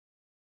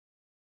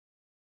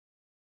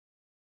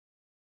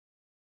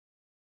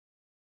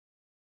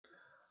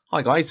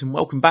Hi guys, and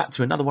welcome back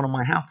to another one of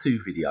my how-to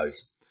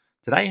videos.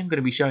 Today I'm going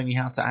to be showing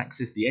you how to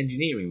access the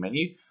engineering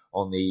menu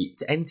on the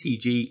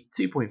NTG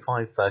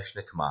 2.5 version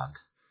of Command.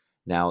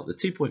 Now the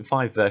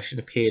 2.5 version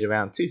appeared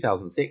around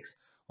 2006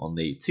 on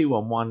the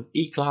 211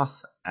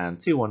 E-Class and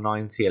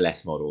 219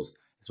 CLS models,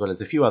 as well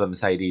as a few other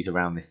Mercedes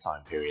around this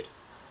time period.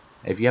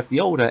 If you have the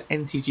older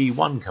NTG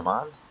 1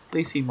 command,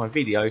 please see my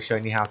video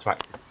showing you how to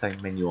access the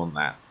same menu on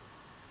that.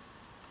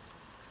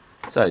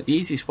 So the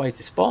easiest way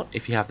to spot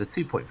if you have the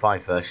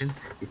 2.5 version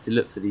is to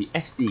look for the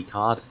SD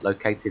card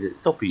located at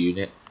the top of the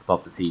unit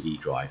above the CD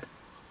drive.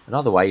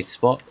 Another way to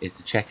spot is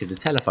to check if the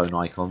telephone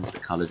icons are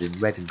coloured in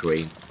red and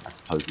green as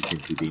opposed to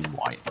simply being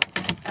white.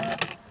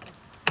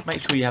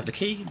 Make sure you have the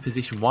key in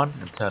position 1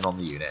 and turn on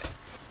the unit.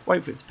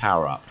 Wait for it to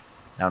power up.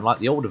 Now, unlike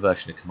the older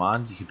version of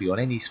Command, you can be on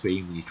any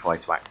screen when you try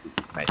to access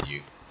this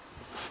menu.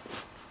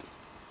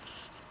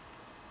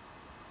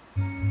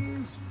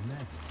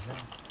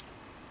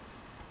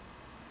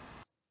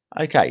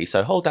 Okay,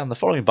 so hold down the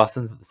following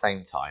buttons at the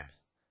same time: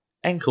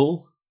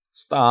 Encall,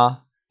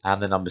 Star,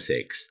 and the number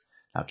 6.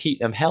 Now keep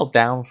them held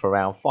down for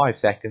around 5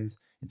 seconds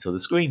until the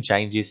screen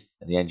changes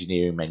and the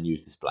engineering menu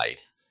is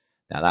displayed.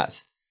 Now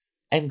that's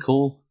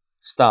Encall,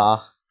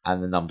 Star,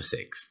 and the number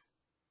 6.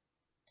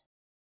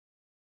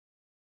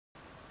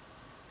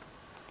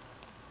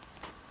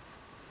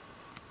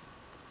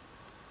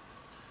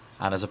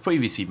 And as I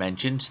previously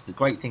mentioned, the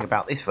great thing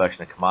about this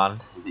version of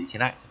Command is that you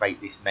can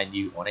activate this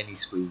menu on any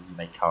screen you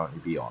may currently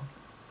be on.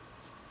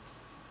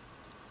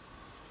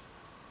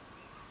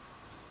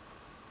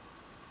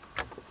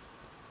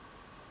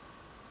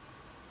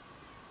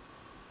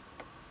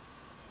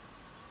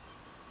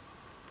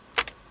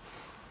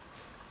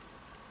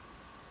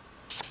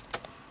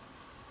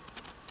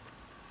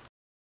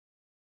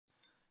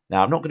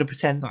 Now I'm not going to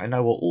pretend that I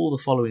know what all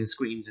the following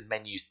screens and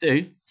menus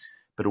do,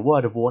 but a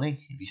word of warning: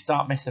 if you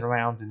start messing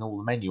around in all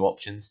the menu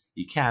options,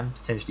 you can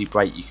potentially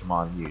break your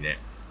command unit.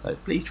 So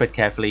please tread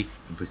carefully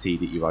and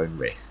proceed at your own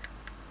risk.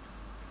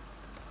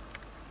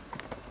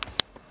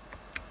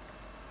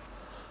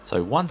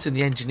 So once in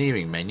the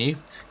engineering menu,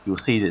 you'll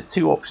see there's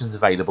two options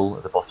available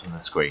at the bottom of the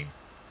screen: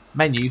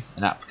 Menu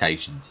and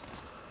Applications.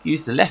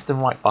 Use the left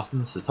and right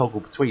buttons to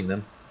toggle between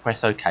them, and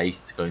press OK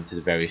to go into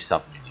the various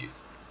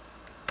sub-menus.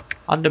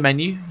 Under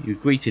Menu, you're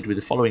greeted with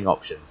the following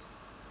options: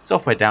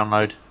 Software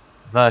Download,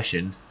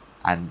 Version,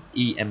 and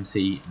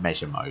EMC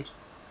Measure Mode.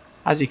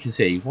 As you can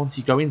see, once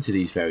you go into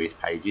these various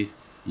pages,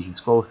 you can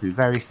scroll through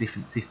various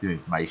different system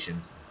information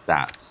and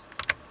stats.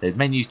 The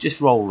menus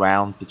just roll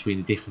around between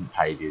the different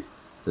pages,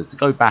 so to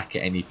go back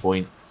at any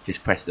point,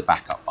 just press the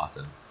backup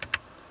button.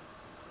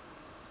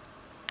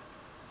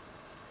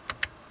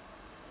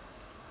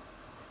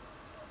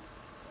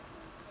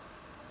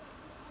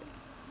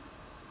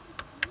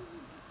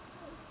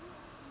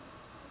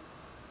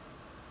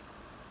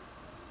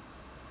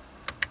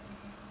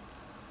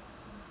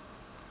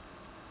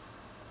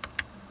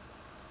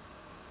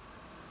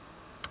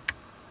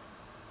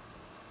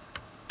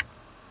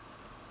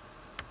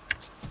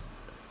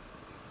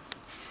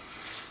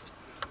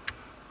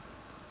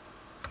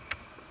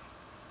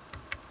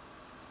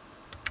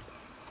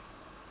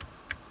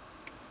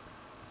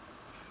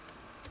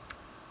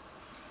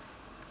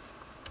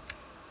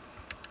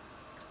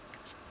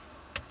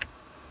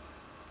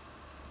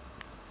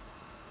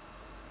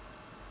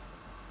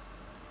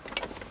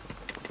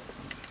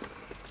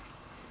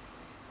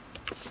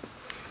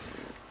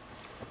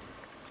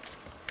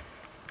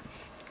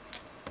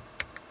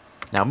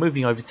 Now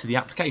moving over to the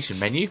application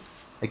menu,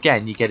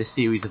 again you get a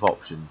series of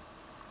options.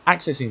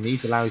 Accessing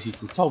these allows you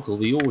to toggle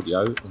the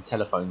audio and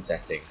telephone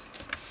settings.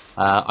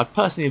 I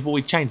personally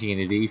avoid changing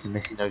any of these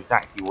unless you know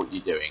exactly what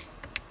you're doing.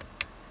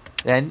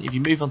 Then if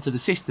you move on to the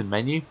system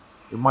menu,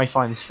 you might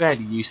find this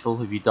fairly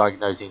useful if you're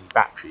diagnosing any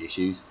battery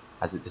issues,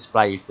 as it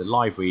displays the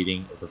live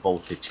reading of the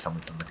voltage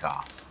coming from the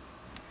car.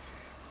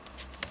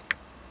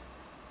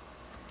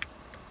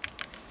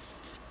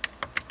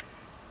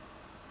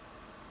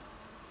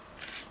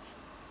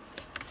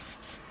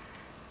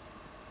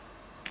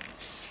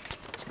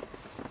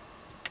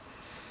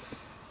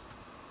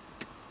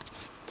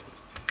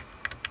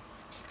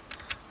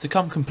 To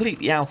come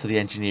completely out of the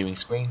engineering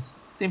screens,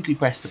 simply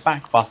press the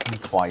back button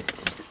twice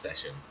in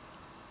succession.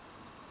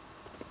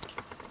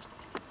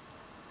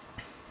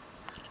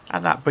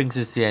 And that brings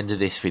us to the end of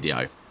this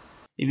video.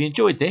 If you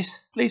enjoyed this,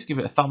 please give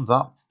it a thumbs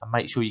up and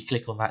make sure you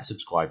click on that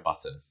subscribe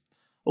button.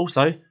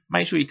 Also,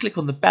 make sure you click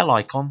on the bell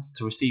icon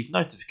to receive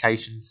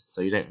notifications so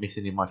you don't miss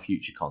any of my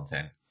future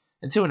content.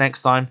 Until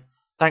next time,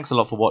 thanks a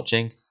lot for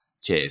watching.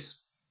 Cheers.